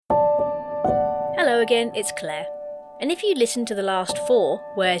Hello again, it's Claire. And if you listened to the last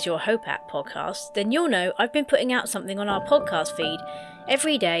 4 Where's Your Hope At podcasts, then you'll know I've been putting out something on our podcast feed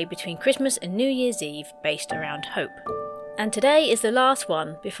every day between Christmas and New Year's Eve based around hope. And today is the last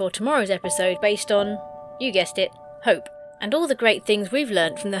one before tomorrow's episode based on, you guessed it, hope. And all the great things we've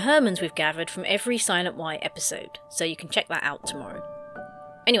learnt from the Hermans we've gathered from every Silent Y episode, so you can check that out tomorrow.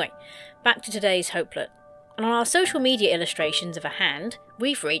 Anyway, back to today's Hopelet. And on our social media illustrations of a hand,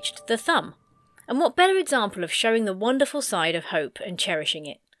 we've reached the thumb. And what better example of showing the wonderful side of hope and cherishing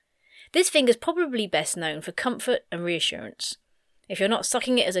it? This finger's probably best known for comfort and reassurance. If you're not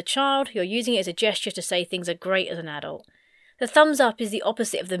sucking it as a child, you're using it as a gesture to say things are great as an adult. The thumbs up is the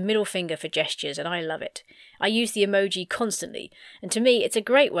opposite of the middle finger for gestures, and I love it. I use the emoji constantly, and to me it's a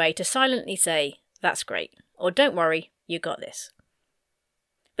great way to silently say, that's great, or don't worry, you got this.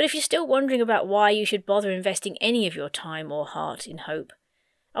 But if you're still wondering about why you should bother investing any of your time or heart in hope,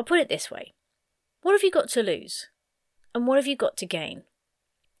 I'll put it this way. What have you got to lose? And what have you got to gain?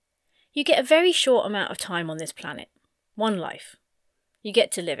 You get a very short amount of time on this planet. One life. You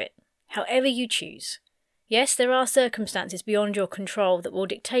get to live it, however you choose. Yes, there are circumstances beyond your control that will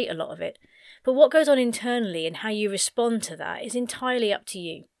dictate a lot of it, but what goes on internally and how you respond to that is entirely up to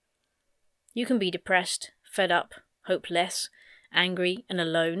you. You can be depressed, fed up, hopeless, angry and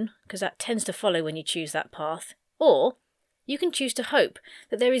alone, because that tends to follow when you choose that path, or you can choose to hope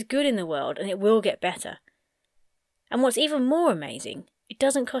that there is good in the world and it will get better. And what's even more amazing, it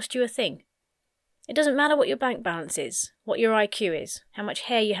doesn't cost you a thing. It doesn't matter what your bank balance is, what your IQ is, how much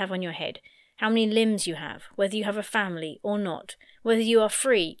hair you have on your head, how many limbs you have, whether you have a family or not, whether you are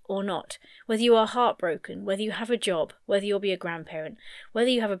free or not, whether you are heartbroken, whether you have a job, whether you'll be a grandparent, whether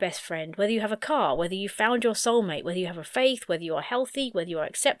you have a best friend, whether you have a car, whether you found your soulmate, whether you have a faith, whether you are healthy, whether you are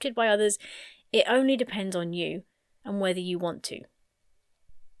accepted by others. It only depends on you and whether you want to.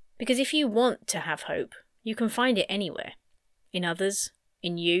 Because if you want to have hope, you can find it anywhere. In others,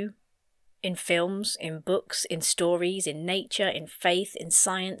 in you, in films, in books, in stories, in nature, in faith, in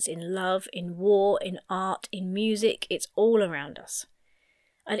science, in love, in war, in art, in music. It's all around us.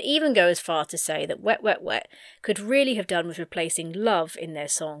 I'd even go as far to say that Wet, Wet, Wet could really have done with replacing love in their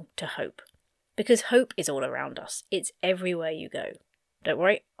song to hope. Because hope is all around us. It's everywhere you go. Don't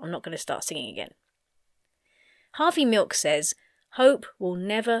worry, I'm not going to start singing again. Harvey Milk says, hope will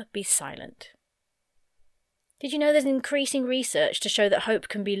never be silent. Did you know there's increasing research to show that hope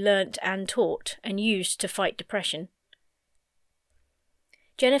can be learnt and taught and used to fight depression?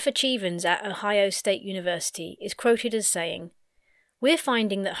 Jennifer Cheevens at Ohio State University is quoted as saying, "We're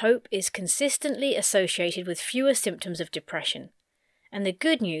finding that hope is consistently associated with fewer symptoms of depression, and the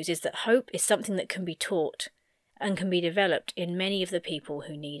good news is that hope is something that can be taught and can be developed in many of the people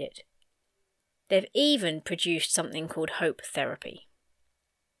who need it." They've even produced something called hope therapy.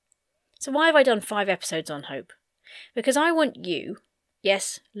 So why have I done 5 episodes on hope? Because I want you,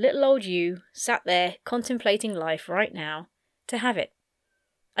 yes, little old you, sat there contemplating life right now, to have it.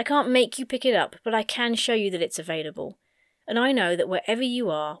 I can't make you pick it up, but I can show you that it's available. And I know that wherever you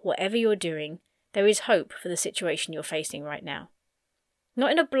are, whatever you're doing, there is hope for the situation you're facing right now.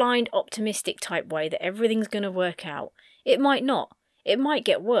 Not in a blind, optimistic type way that everything's going to work out. It might not. It might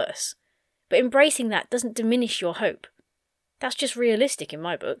get worse. But embracing that doesn't diminish your hope. That's just realistic in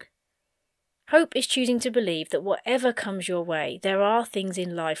my book. Hope is choosing to believe that whatever comes your way, there are things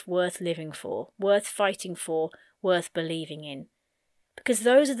in life worth living for, worth fighting for, worth believing in. Because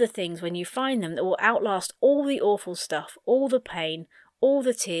those are the things, when you find them, that will outlast all the awful stuff, all the pain, all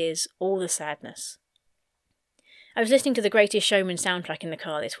the tears, all the sadness. I was listening to The Greatest Showman soundtrack in the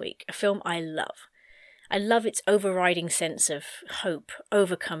car this week, a film I love. I love its overriding sense of hope,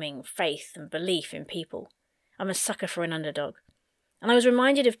 overcoming, faith and belief in people. I'm a sucker for an underdog. And I was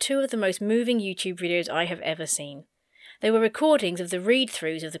reminded of 2 of the most moving YouTube videos I have ever seen. They were recordings of the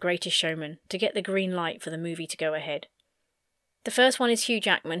read-throughs of The Greatest Showman to get the green light for the movie to go ahead. The first one is Hugh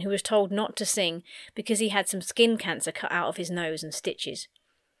Jackman, who was told not to sing because he had some skin cancer cut out of his nose and stitches.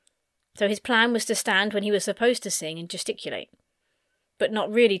 So his plan was to stand when he was supposed to sing and gesticulate, but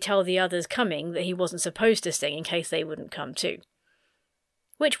not really tell the others coming that he wasn't supposed to sing in case they wouldn't come too.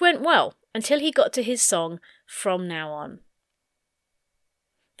 Which went well, until he got to his song, From Now On.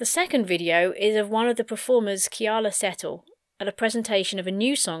 The second video is of one of the performers, Keala Settle, at a presentation of a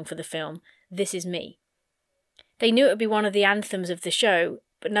new song for the film, This Is Me. They knew it would be one of the anthems of the show,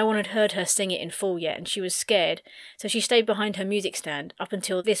 but no one had heard her sing it in full yet, and she was scared, so she stayed behind her music stand up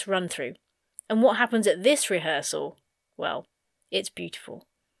until this run-through. And what happens at this rehearsal? Well, it's beautiful.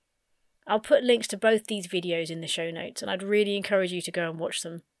 I'll put links to both these videos in the show notes, and I'd really encourage you to go and watch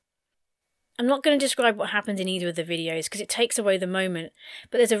them. I'm not going to describe what happens in either of the videos because it takes away the moment,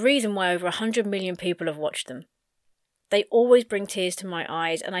 but there's a reason why over 100 million people have watched them. They always bring tears to my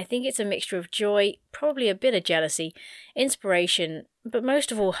eyes, and I think it's a mixture of joy, probably a bit of jealousy, inspiration, but most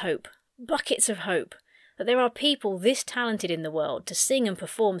of all hope. Buckets of hope. That there are people this talented in the world to sing and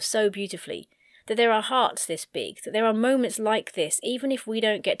perform so beautifully. That there are hearts this big. That there are moments like this, even if we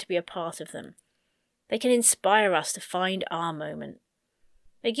don't get to be a part of them. They can inspire us to find our moment.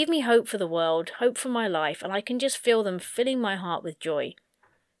 They give me hope for the world, hope for my life, and I can just feel them filling my heart with joy.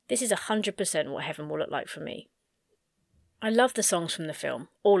 This is 100% what heaven will look like for me. I love the songs from the film,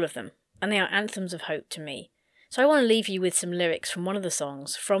 all of them, and they are anthems of hope to me. So I want to leave you with some lyrics from one of the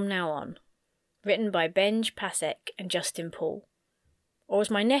songs, From Now On, written by Benj Pasek and Justin Paul. Or as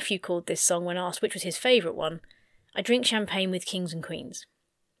my nephew called this song when asked which was his favourite one, I drink champagne with kings and queens.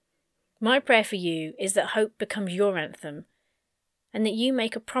 My prayer for you is that hope becomes your anthem, and that you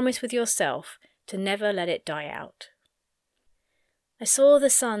make a promise with yourself to never let it die out. I saw the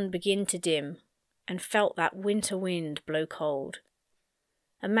sun begin to dim, and felt that winter wind blow cold.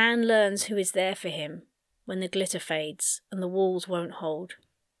 A man learns who is there for him when the glitter fades and the walls won't hold.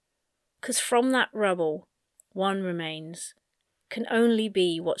 'Cause from that rubble one remains, can only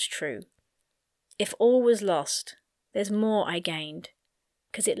be what's true. If all was lost, there's more I gained,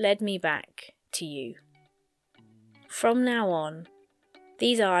 'cause it led me back to you. From now on,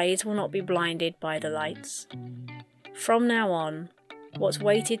 these eyes will not be blinded by the lights. From now on, what's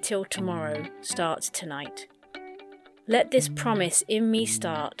waited till tomorrow starts tonight. Let this promise in me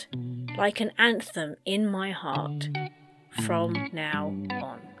start, like an anthem in my heart, from now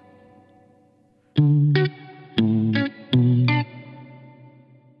on.